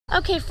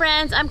Okay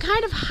friends, I'm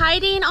kind of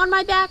hiding on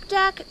my back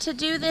deck to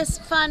do this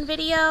fun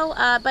video,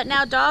 but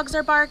now dogs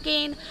are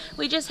barking.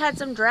 We just had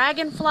some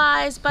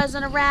dragonflies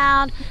buzzing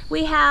around.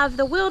 We have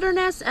the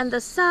wilderness and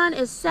the sun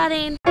is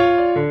setting.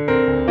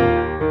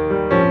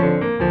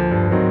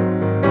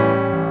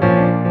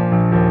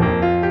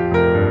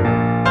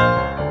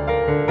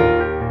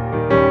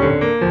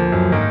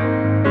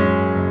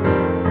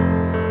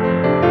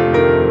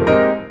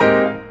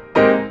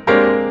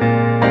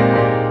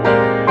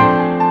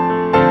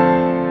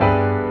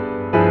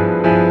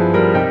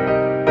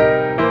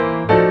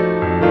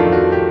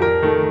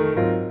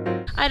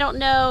 I don't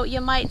know,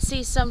 you might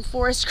see some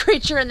forest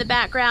creature in the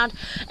background.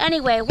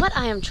 Anyway, what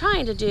I am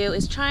trying to do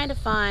is trying to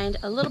find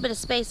a little bit of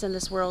space in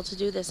this world to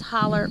do this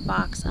Holler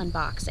box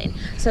unboxing.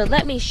 So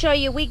let me show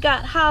you, we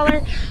got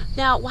Holler.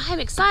 Now, why I'm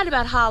excited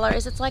about Holler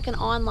is it's like an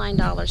online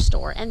dollar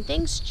store and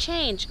things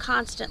change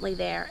constantly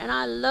there. And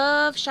I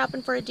love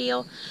shopping for a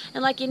deal.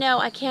 And like you know,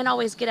 I can't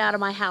always get out of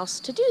my house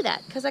to do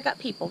that because I got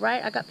people,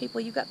 right? I got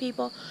people, you got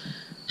people.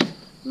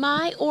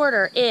 My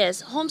order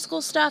is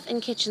homeschool stuff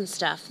and kitchen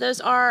stuff. Those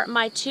are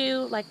my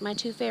two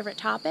favorite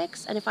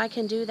topics, and if I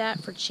can do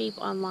that for cheap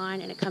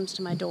online and it comes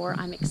to my door,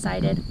 I'm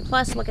excited.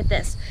 Plus, look at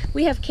this.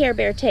 We have Care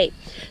Bear tape.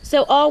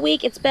 So all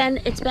week it's been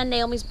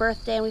Naomi's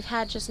birthday, and we've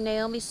had just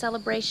Naomi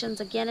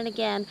celebrations again and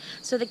again.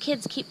 So the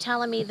kids keep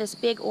telling me this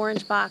big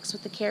orange box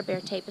with the Care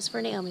Bear tape is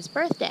for Naomi's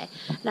birthday.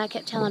 And I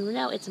kept telling them,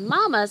 no, it's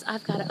Mama's.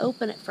 I've got to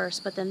open it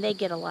first, but then they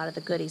get a lot of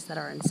the goodies that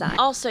are inside.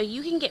 Also,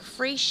 you can get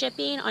free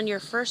shipping on your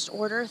first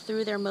order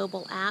through their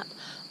mobile app,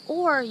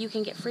 or you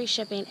can get free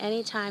shipping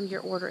anytime your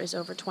order is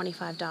over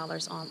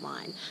 $25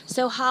 online.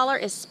 So Holler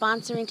is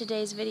sponsoring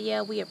today's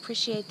video. We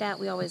appreciate that.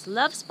 We always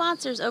love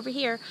sponsors over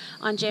here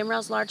on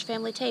Jamerrill's Large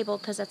Family Table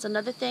because that's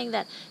another thing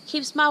that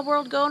keeps my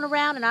world going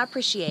around, and I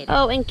appreciate it.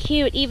 Oh, and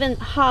cute, even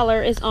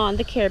Holler is on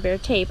the Care Bear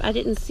tape. I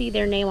didn't see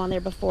their name on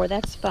there before.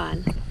 That's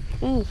fun.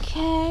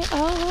 Okay,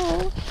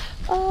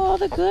 oh,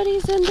 the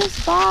goodies in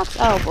this box.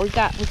 Oh, we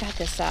got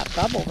this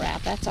bubble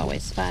wrap. That's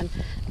always fun.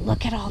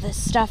 Look at all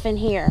this stuff in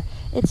here.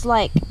 It's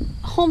like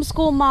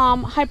homeschool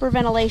mom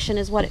hyperventilation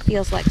is what it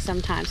feels like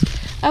sometimes.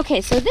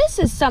 Okay, so this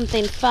is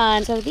something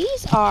fun. So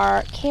these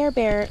are Care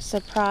Bear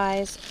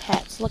surprise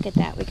pets. Look at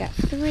that. We got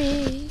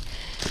 3.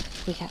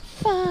 We got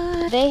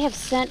 5. They have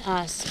sent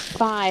us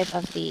 5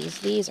 of these.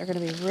 These are going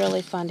to be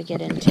really fun to get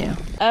into.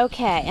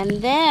 Okay,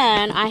 and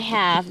then I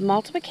have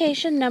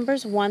multiplication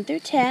numbers 1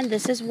 through 10.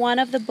 This is one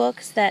of the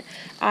books that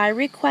I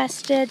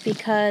requested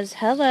because,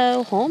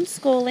 hello,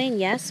 homeschooling.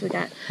 Yes, we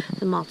got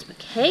the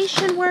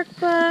multiplication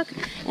workbook,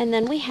 and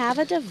then we have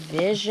a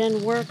division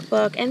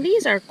workbook. And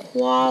these are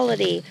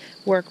quality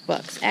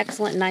workbooks.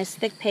 Excellent, nice,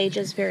 thick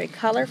pages, very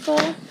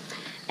colorful.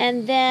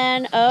 And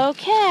then,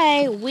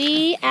 okay,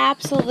 we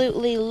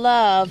absolutely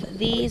love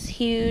these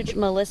huge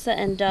Melissa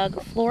and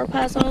Doug floor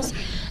puzzles.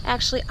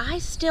 Actually, I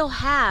still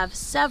have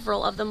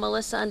several of the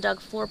Melissa and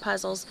Doug floor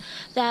puzzles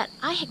that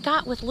I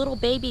got with little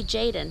baby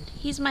Jaden.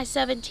 He's my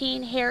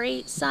 17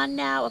 hairy son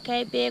now,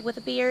 okay, big with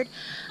a beard.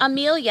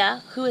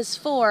 Amelia, who is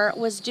 4,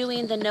 was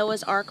doing the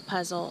Noah's Ark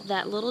puzzle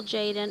that little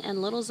Jaden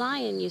and little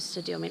Zion used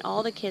to do. I mean,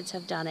 all the kids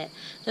have done it.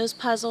 Those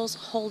puzzles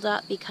hold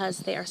up because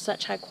they are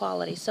such high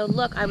quality. So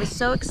look, I was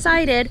so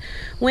excited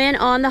when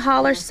on the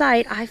Holler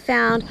site I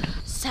found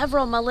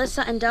several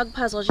Melissa and Doug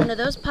puzzles. You know,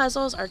 those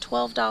puzzles are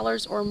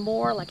 $12 or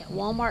more, like at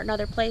Walmart and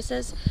other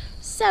places.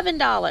 $7.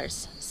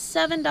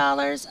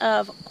 $7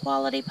 of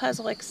quality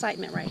puzzle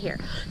excitement right here.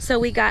 So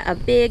we got a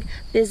big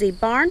busy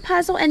barn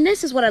puzzle, and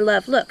this is what I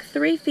love. Look,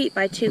 3 feet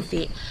by 2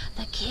 feet.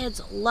 The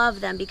kids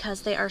love them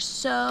because they are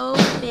so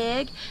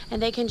big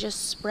and they can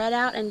just spread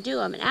out and do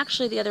them. And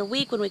actually the other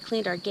week when we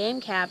cleaned our game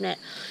cabinet,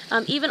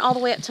 even all the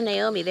way up to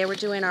Naomi, they were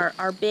doing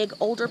our big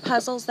older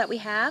puzzles that we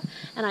have,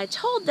 and I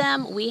told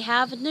them we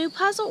have new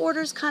puzzle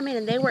orders coming,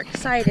 and they were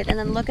excited. And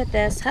then look at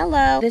this.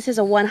 Hello. This is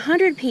a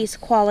 100-piece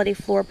quality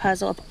floor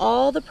puzzle of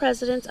all the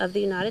presidents of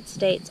the United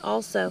States,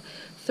 also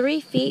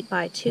 3 feet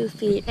by 2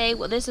 feet. Hey,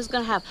 well, this is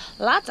going to have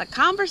lots of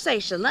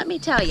conversation, let me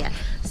tell you.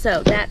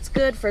 So that's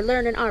good for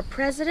learning our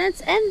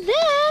presidents. And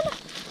then,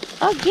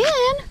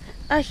 again,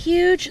 a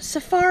huge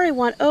safari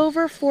one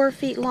over 4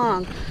 feet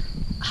long.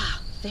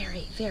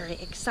 Very, very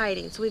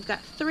exciting. So we've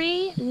got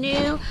 3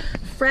 new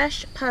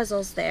fresh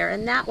puzzles there,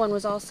 and that one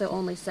was also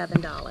only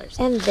 $7.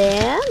 And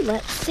then,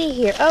 let's see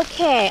here.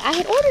 Okay, I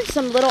had ordered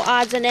some little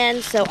odds and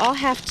ends, so I'll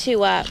have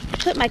to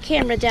put my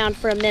camera down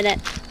for a minute.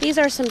 These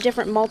are some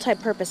different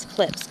multi-purpose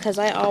clips, because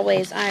I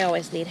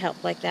always need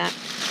help like that.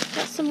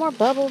 Got some more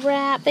bubble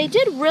wrap. They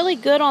did really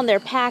good on their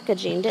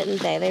packaging,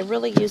 didn't they? They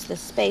really used the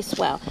space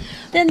well.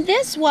 Then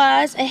this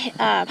was a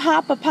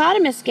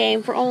Hoppopotamus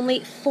game for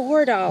only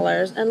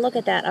 $4. And look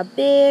at that, a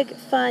big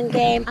fun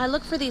game. I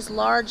look for these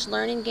large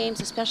learning games,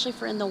 especially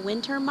for in the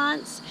winter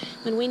months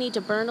when we need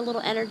to burn a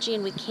little energy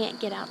and we can't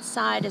get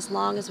outside as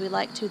long as we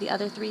like to the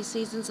other 3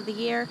 seasons of the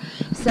year.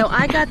 So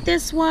I got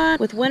this one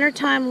with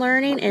wintertime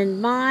learning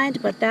in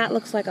mind, but that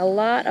looks like a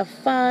lot of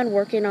fun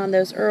working on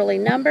those early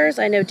numbers.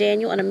 I know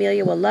Daniel and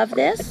Amelia will love love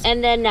this.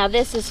 And then now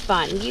this is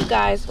fun. You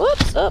guys,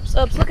 oops,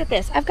 look at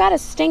this. I've got a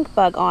stink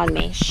bug on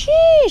me.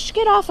 Sheesh,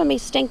 get off of me,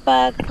 stink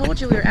bug. I told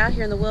you we were out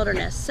here in the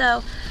wilderness.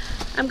 So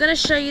I'm gonna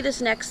show you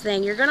this next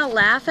thing. You're gonna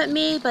laugh at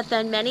me, but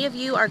then many of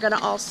you are gonna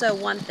also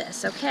want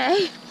this,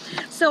 okay?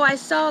 So I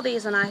saw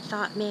these and I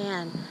thought,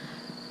 man,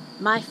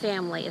 my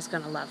family is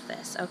gonna love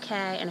this,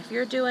 okay? And if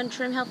you're doing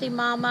Trim Healthy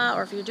Mama,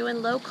 or if you're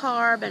doing low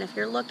carb, and if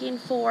you're looking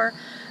for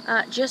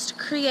just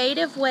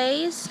creative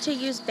ways to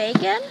use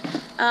bacon,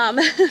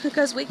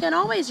 because we can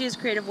always use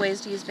creative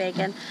ways to use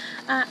bacon,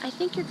 I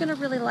think you're gonna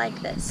really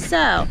like this.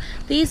 So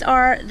these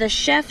are the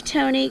Chef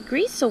Tony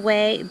Grease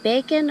Away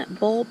Bacon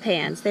Bowl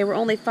Pans. They were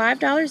only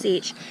 $5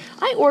 each.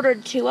 I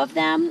ordered 2 of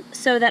them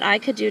so that I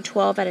could do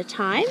 12 at a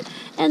time.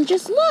 And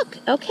just look,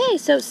 okay,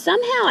 so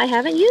somehow I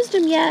haven't used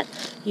them yet.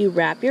 You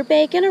wrap your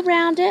bacon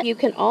around it. You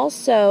can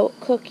also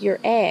cook your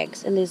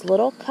eggs in these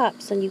little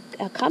cups, and you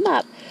come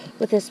up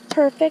with this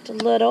perfect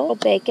little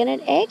bacon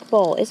and egg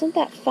bowl. Isn't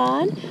that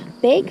fun?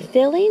 Bake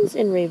fillings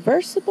in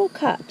reversible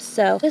cups.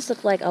 So this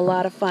looked like a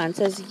lot of fun. It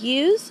says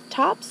use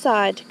top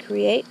side to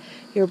create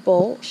your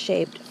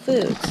bowl-shaped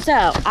food.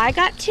 So I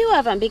got 2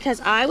 of them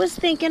because I was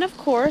thinking, of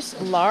course,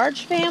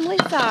 large family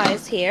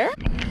size here.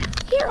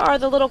 Here are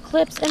the little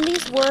clips, and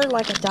these were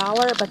like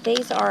 $1, but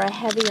these are a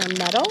heavier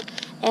metal.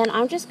 And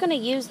I'm just going to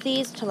use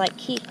these to like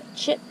keep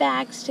chip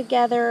bags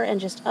together and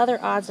just other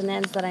odds and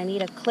ends that I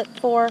need a clip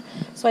for,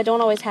 so I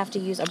don't always have to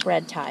use a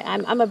bread tie.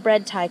 I'm a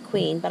bread tie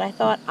queen, but I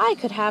thought I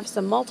could have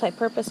some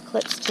multi-purpose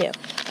clips too.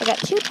 I got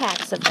 2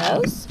 packs of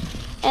those.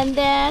 And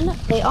then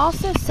they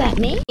also sent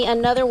me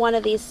another one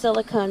of these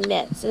silicone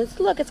mitts. And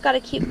look, it's got a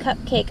cute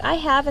cupcake. I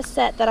have a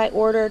set that I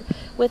ordered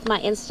with my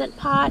Instant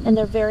Pot, and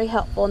they're very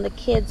helpful, and the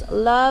kids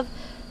love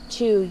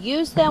to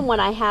use them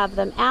when I have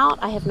them out.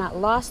 I have not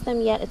lost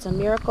them yet. It's a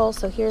miracle.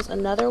 So here's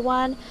another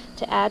one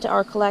to add to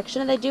our collection,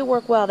 and they do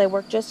work well. They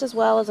work just as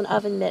well as an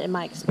oven mitt in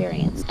my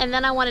experience. And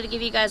then I wanted to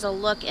give you guys a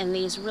look in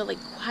these really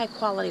high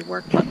quality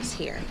workbooks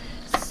here.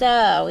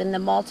 So in the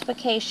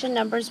multiplication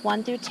numbers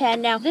 1 through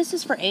 10, now this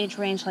is for age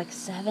range like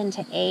 7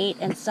 to 8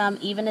 and some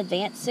even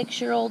advanced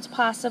 6-year-olds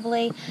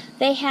possibly.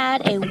 They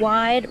had a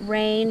wide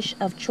range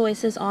of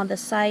choices on the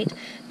site.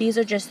 These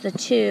are just the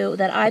 2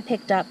 that I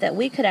picked up that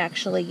we could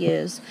actually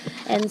use.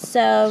 And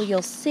so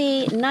you'll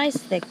see nice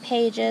thick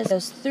pages,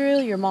 goes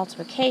through your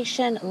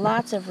multiplication,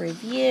 lots of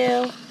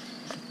review.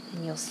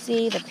 And you'll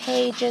see the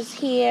pages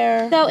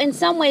here. So in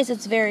some ways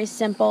it's very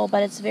simple,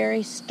 but it's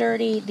very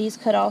sturdy. These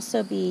could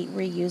also be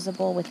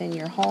reusable within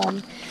your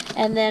home.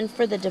 And then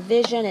for the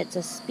division, it's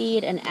a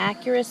speed and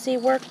accuracy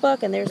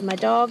workbook. And there's my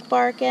dog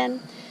barking.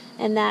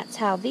 And that's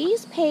how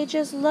these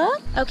pages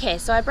look. Okay,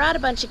 so I brought a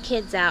bunch of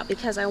kids out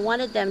because I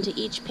wanted them to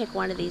each pick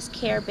one of these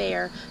Care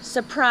Bear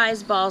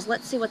surprise balls.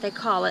 Let's see what they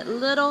call it.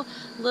 Little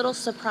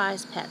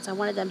surprise pets. I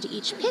wanted them to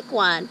each pick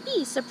one.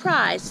 Be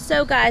surprised.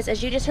 So guys,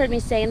 as you just heard me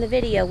say in the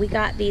video, we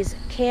got these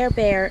Care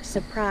Bear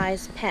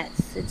surprise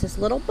pets. It's this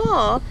little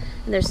ball,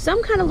 and there's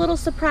some kind of little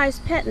surprise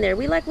pet in there.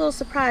 We like little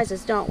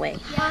surprises, don't we?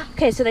 Yeah.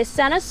 Okay, so they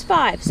sent us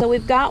 5. So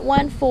we've got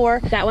one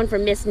for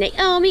Miss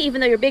Naomi.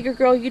 Even though you're a bigger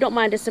girl, you don't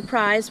mind a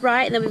surprise,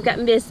 right? And then we've got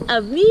Miss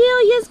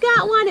Amelia's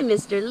got one, and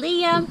Mr.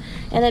 Liam,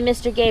 and then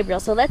Mr.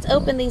 Gabriel. So let's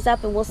open these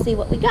up and we'll see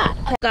what we got.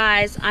 Okay.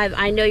 Guys,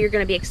 I know you're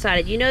going to be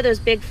excited. You know those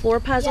big floor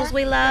puzzles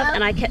we love?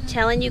 And I kept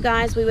telling you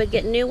guys we would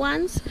get new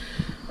ones.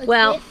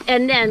 Well,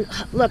 and then,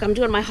 look, I'm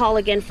doing my haul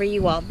again for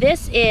you all.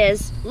 This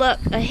is, look,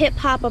 a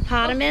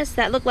hippopotamus.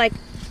 That looked like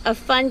a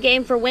fun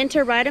game for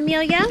winter, right,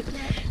 Amelia?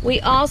 We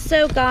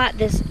also got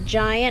this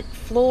giant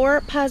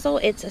floor puzzle.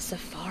 It's a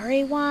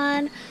safari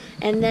one.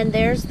 And then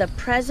there's the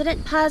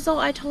president puzzle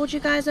I told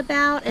you guys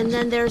about. And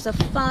then there's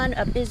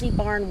a busy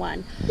barn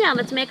one. Now,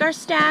 let's make our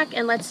stack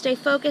and let's stay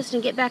focused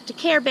and get back to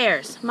Care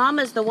Bears.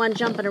 Mama's the one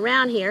jumping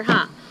around here,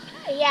 huh?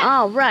 Yeah.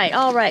 All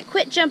right.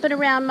 Quit jumping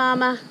around,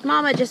 Mama.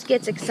 Mama just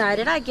gets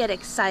excited. I get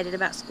excited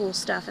about school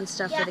stuff and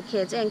stuff for the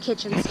kids and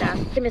kitchen stuff.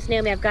 Okay, Miss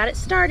Naomi, I've got it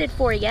started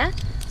for you.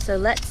 So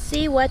let's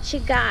see what you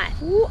got.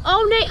 Ooh,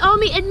 oh,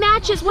 Naomi, it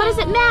matches. What does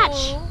it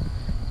match?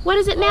 What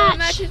does it match? It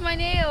matches my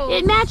nails.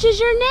 It matches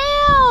your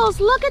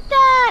nails. Look at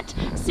that.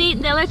 See,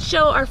 now let's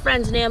show our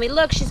friends Naomi.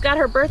 Look, she's got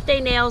her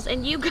birthday nails,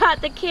 and you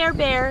got the Care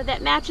Bear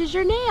that matches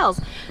your nails.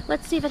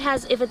 Let's see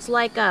if it's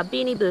like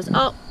Beanie Boos.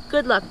 Oh,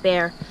 good luck,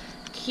 Bear.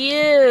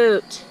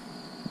 Cute.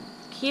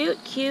 And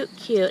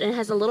it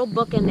has a little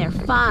book in there.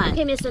 Fun.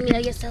 Okay, Miss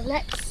Amelia, so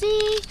let's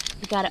see.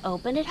 You gotta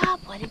open it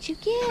up. What did you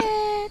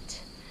get?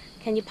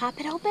 Can you pop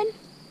it open?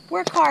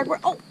 Work hard.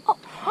 Oh,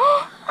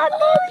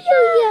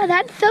 Amelia,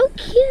 that's so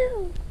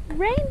cute.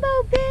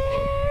 Rainbow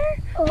Bear.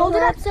 Hold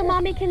it up so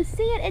Mommy can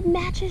see it. It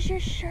matches your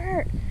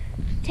shirt.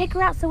 Take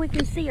her out so we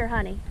can see her,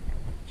 honey.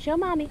 Show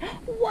Mommy.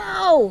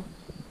 Whoa!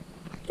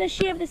 Does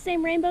she have the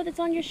same rainbow that's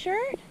on your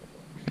shirt?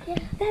 Yeah.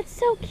 That's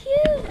so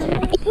cute.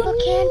 Book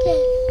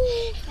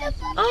canvas.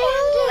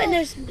 Oh, and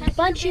there's a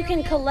bunch you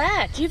can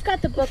collect. You've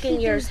got the book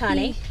in yours,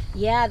 honey.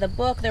 Yeah, the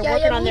book. They're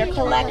working on their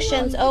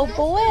collections. Oh,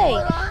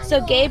 boy. So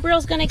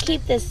Gabriel's going to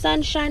keep this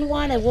sunshine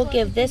one, and we'll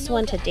give this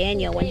one to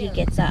Daniel when he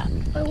gets up.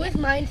 What was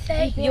mine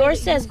say?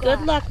 Yours says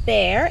good luck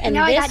bear, and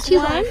now I got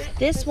two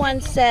this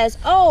one says,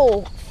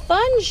 oh,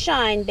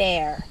 Funshine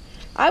Bear.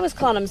 I was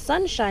calling him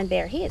Sunshine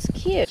Bear. He is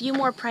cute. A few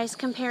more price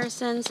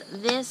comparisons.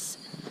 This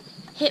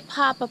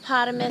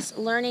Hip-Hop-Opotamus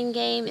learning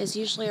game is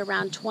usually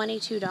around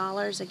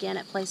 $22, again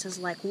at places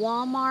like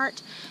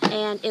Walmart,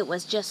 and it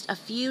was just a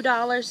few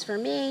dollars for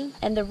me.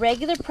 And the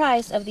regular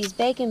price of these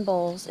bacon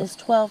bowls is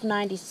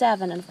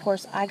 $12.97, and of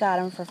course I got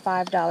them for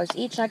 $5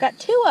 each, and I got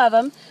 2 of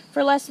them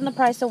for less than the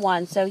price of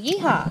 1, so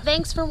yeehaw!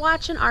 Thanks for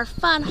watching our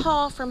fun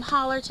haul from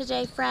Holler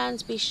today,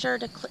 friends. Be sure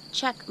to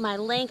check my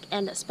link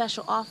and a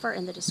special offer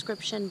in the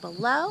description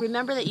below.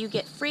 Remember that you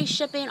get free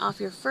shipping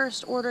off your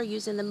first order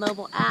using the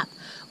mobile app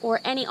or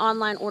any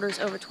online orders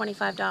over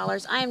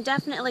 $25. I am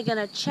definitely going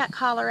to check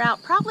Holler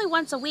out probably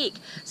once a week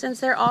since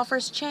their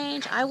offers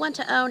change. I want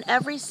to own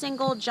every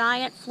single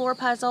giant floor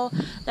puzzle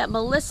that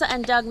Melissa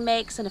and Doug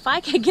makes, and if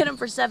I can get them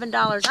for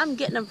 $7, I'm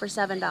getting them for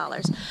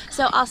 $7.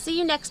 So I'll see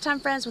you next time,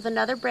 friends, with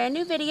another brand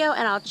new video,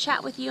 and I'll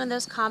chat with you in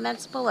those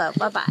comments below.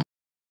 Bye-bye.